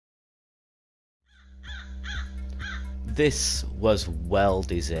this was well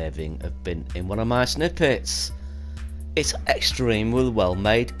deserving of being in one of my snippets. It's an extremely well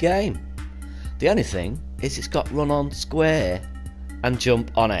made game. The only thing is it's got run on square and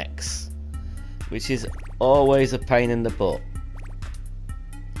jump on X, which is always a pain in the butt.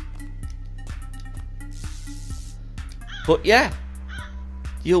 But yeah,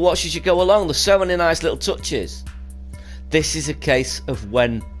 you'll watch as you go along. There's so many nice little touches. This is a case of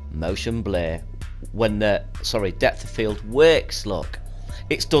when motion blur, when the depth of field works. Look,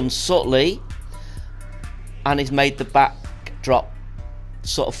 it's done subtly, and it's made the backdrop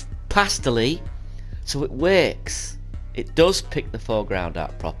sort of pastely, so it works. It does pick the foreground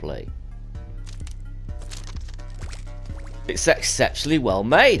out properly. It's exceptionally well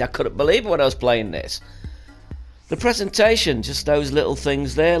made. I couldn't believe it when I was playing this. The presentation, just those little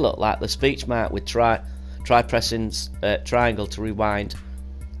things there, look, like the speech mark with try pressing triangle to rewind.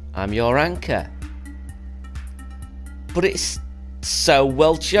 I'm your anchor. But it's so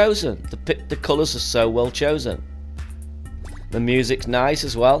well chosen. The colours are so well chosen. The music's nice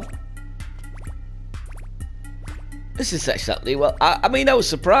as well. This is exactly well. I mean, I was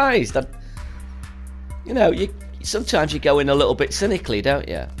surprised. You know, sometimes you go in a little bit cynically, don't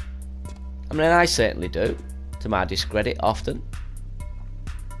you? I mean, I certainly do, to my discredit, often.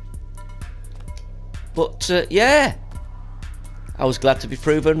 But yeah, I was glad to be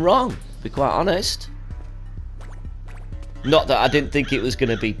proven wrong, to be quite honest. Not that I didn't think it was going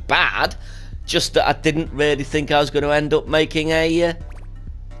to be bad, just that I didn't really think I was going to end up making a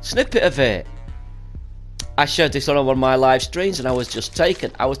snippet of it. I showed this on one of my live streams and I was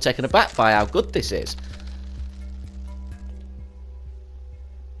taken aback by how good this is.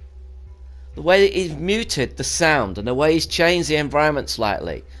 The way that he's muted the sound and the way he's changed the environment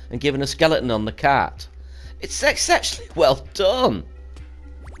slightly and given a skeleton on the cart. It's exceptionally well done.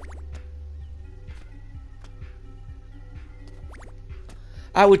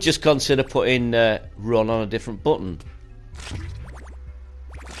 I would just consider putting run on a different button.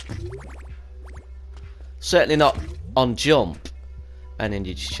 Certainly not on jump. And then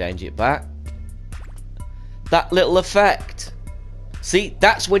you just change it back. That little effect. See,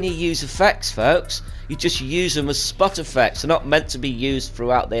 that's when you use effects, folks. You just use them as spot effects. They're not meant to be used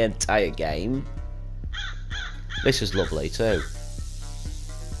throughout the entire game. This is lovely too.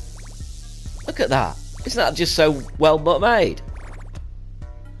 Look at that. Isn't that just so well made?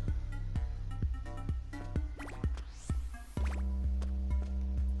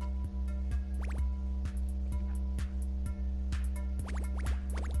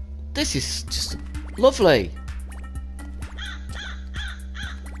 This is just lovely.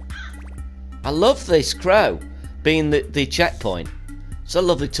 I love this crow being the checkpoint. It's a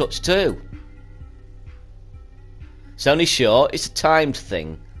lovely touch too. It's only short, it's a timed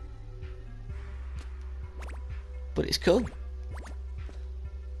thing. But it's cool.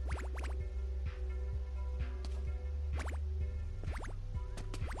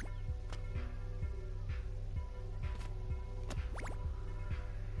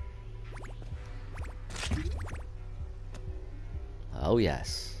 Oh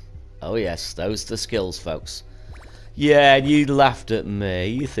yes. Oh yes, those are the skills, folks. Yeah, and you laughed at me.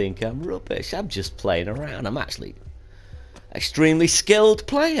 You think I'm rubbish. I'm just playing around. I'm actually extremely skilled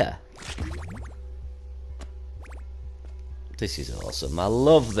player. This is awesome. I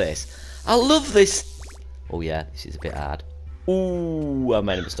love this. I love this. Oh yeah, this is a bit hard. Ooh, I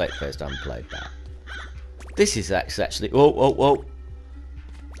made a mistake first time I played that. This is actually... Oh.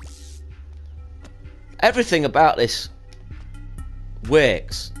 Everything about this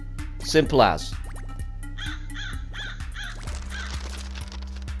works. Simple as.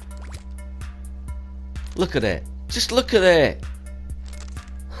 Look at it. Just look at it.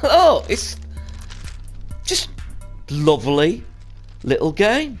 Oh, it's just lovely little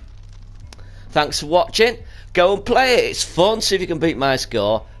game. Thanks for watching. Go and play it. It's fun. See if you can beat my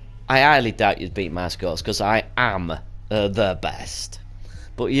score. I highly doubt you'd beat my scores because I am the best.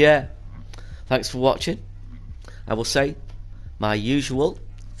 But yeah, thanks for watching. I will say my usual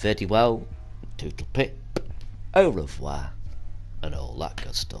very well, toodle pip, au revoir, and all that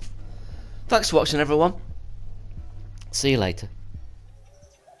good stuff. Thanks for watching, everyone. See you later.